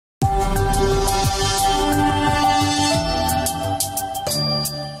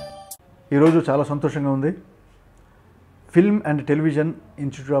ఈరోజు చాలా సంతోషంగా ఉంది. Film and television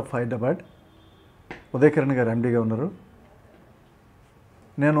institute of Hyderabad Uday Kiran గారు ఎండీగా ఉన్నారు.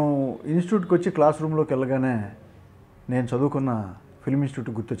 నేను ఇన్స్టిట్యూట్కి వచ్చి క్లాస్ రూమ్లోకి వెళ్ళగానే నేను చదువుకున్న ఫిల్మ్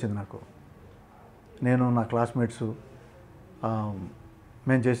ఇన్స్టిట్యూట్ గుర్తొచ్చింది నాకు. నేను నా క్లాస్మేట్స్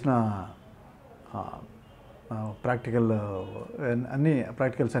మేము చేసిన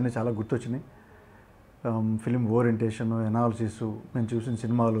ప్రాక్టికల్స్ అన్నీ చాలా గుర్తొచ్చినాయి. ఫిలిం ఓరియంటేషన్, ఎనాలిసిస్, మేము చూసిన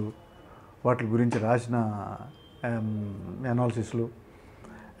సినిమాలు, వాటి గురించి రాసిన ఎనాలిసిస్లు,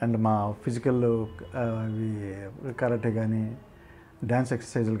 అండ్ మా ఫిజికల్ కరాటే కానీ, డ్యాన్స్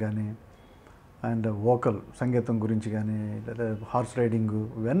ఎక్సర్సైజులు కానీ, అండ్ వోకల్ సంగీతం గురించి కానీ, లేదా హార్స్ రైడింగ్,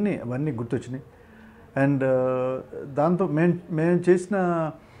 ఇవన్నీ గుర్తొచ్చినాయి. అండ్ దాంతో మేము చేసిన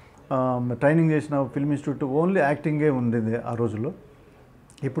ట్రైనింగ్ చేసిన ఫిల్మ్ ఇన్స్టిట్యూట్ ఓన్లీ యాక్టింగే ఉండేది ఆ రోజుల్లో.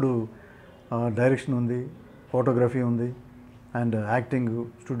 ఇప్పుడు డైరెక్షన్ ఉంది, ఫోటోగ్రఫీ ఉంది, అండ్ యాక్టింగ్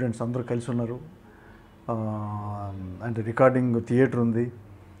స్టూడెంట్స్ అందరూ కలిసి ఉన్నారు. అండ్ రికార్డింగ్ థియేటర్ ఉంది,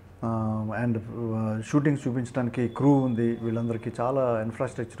 అండ్ షూటింగ్స్ చూపించడానికి క్రూ ఉంది. వీళ్ళందరికీ చాలా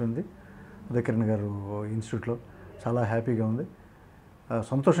ఇన్ఫ్రాస్ట్రక్చర్ ఉంది ఉదయకిరణ్ గారు ఇన్స్టిట్యూట్లో. చాలా హ్యాపీగా ఉంది,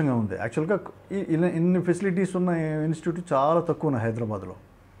 సంతోషంగా ఉంది. యాక్చువల్గా ఇన్ని ఫెసిలిటీస్ ఉన్న ఇన్స్టిట్యూట్ చాలా తక్కువ ఉన్నాయి హైదరాబాద్లో.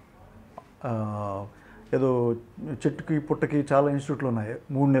 ఏదో చెట్టుకి పుట్టకి చాలా ఇన్స్టిట్యూట్లు ఉన్నాయి.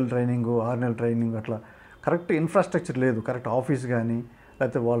 3 నెలల ట్రైనింగ్, 6 నెలల ట్రైనింగ్, అట్లా కరెక్ట్ ఇన్ఫ్రాస్ట్రక్చర్ లేదు. కరెక్ట్ ఆఫీస్ కానీ,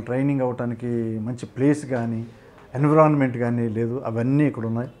 లేకపోతే వాళ్ళు ట్రైనింగ్ అవ్వడానికి మంచి ప్లేస్ కానీ, ఎన్విరాన్మెంట్ కానీ లేదు. అవన్నీ ఇక్కడ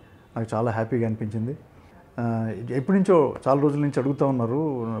ఉన్నాయి. నాకు చాలా హ్యాపీగా అనిపించింది. ఎప్పటి నుంచో చాలా రోజుల నుంచి అడుగుతూ ఉన్నారు.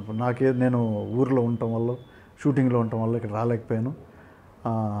 నేను ఊరిలో ఉండటం వల్ల, షూటింగ్లో ఉండటం వల్ల ఇక్కడ రాలేకపోయాను.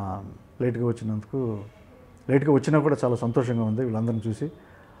 లేట్గా వచ్చినా కూడా చాలా సంతోషంగా ఉంది వీళ్ళందరిని చూసి.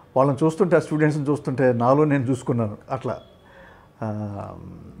 వాళ్ళని చూస్తుంటే, ఆ స్టూడెంట్స్ని చూస్తుంటే నాలో నేను చూసుకున్నాను. అట్లా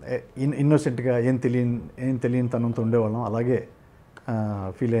ఇన్నోసెంట్గా ఏం తెలియని తనంతో ఉండేవాళ్ళం. అలాగే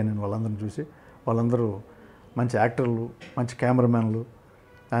ఫీల్ అయ్యాను వాళ్ళందరిని చూసి. వాళ్ళందరూ మంచి యాక్టర్లు, మంచి కెమెరామ్యాన్లు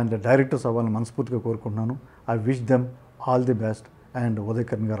అండ్ డైరెక్టర్స్ అవ్వాలని మనస్ఫూర్తిగా కోరుకుంటున్నాను. I wish them all the best, and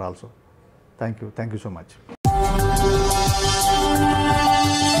Uday Kiran గారు also. Thank you so much.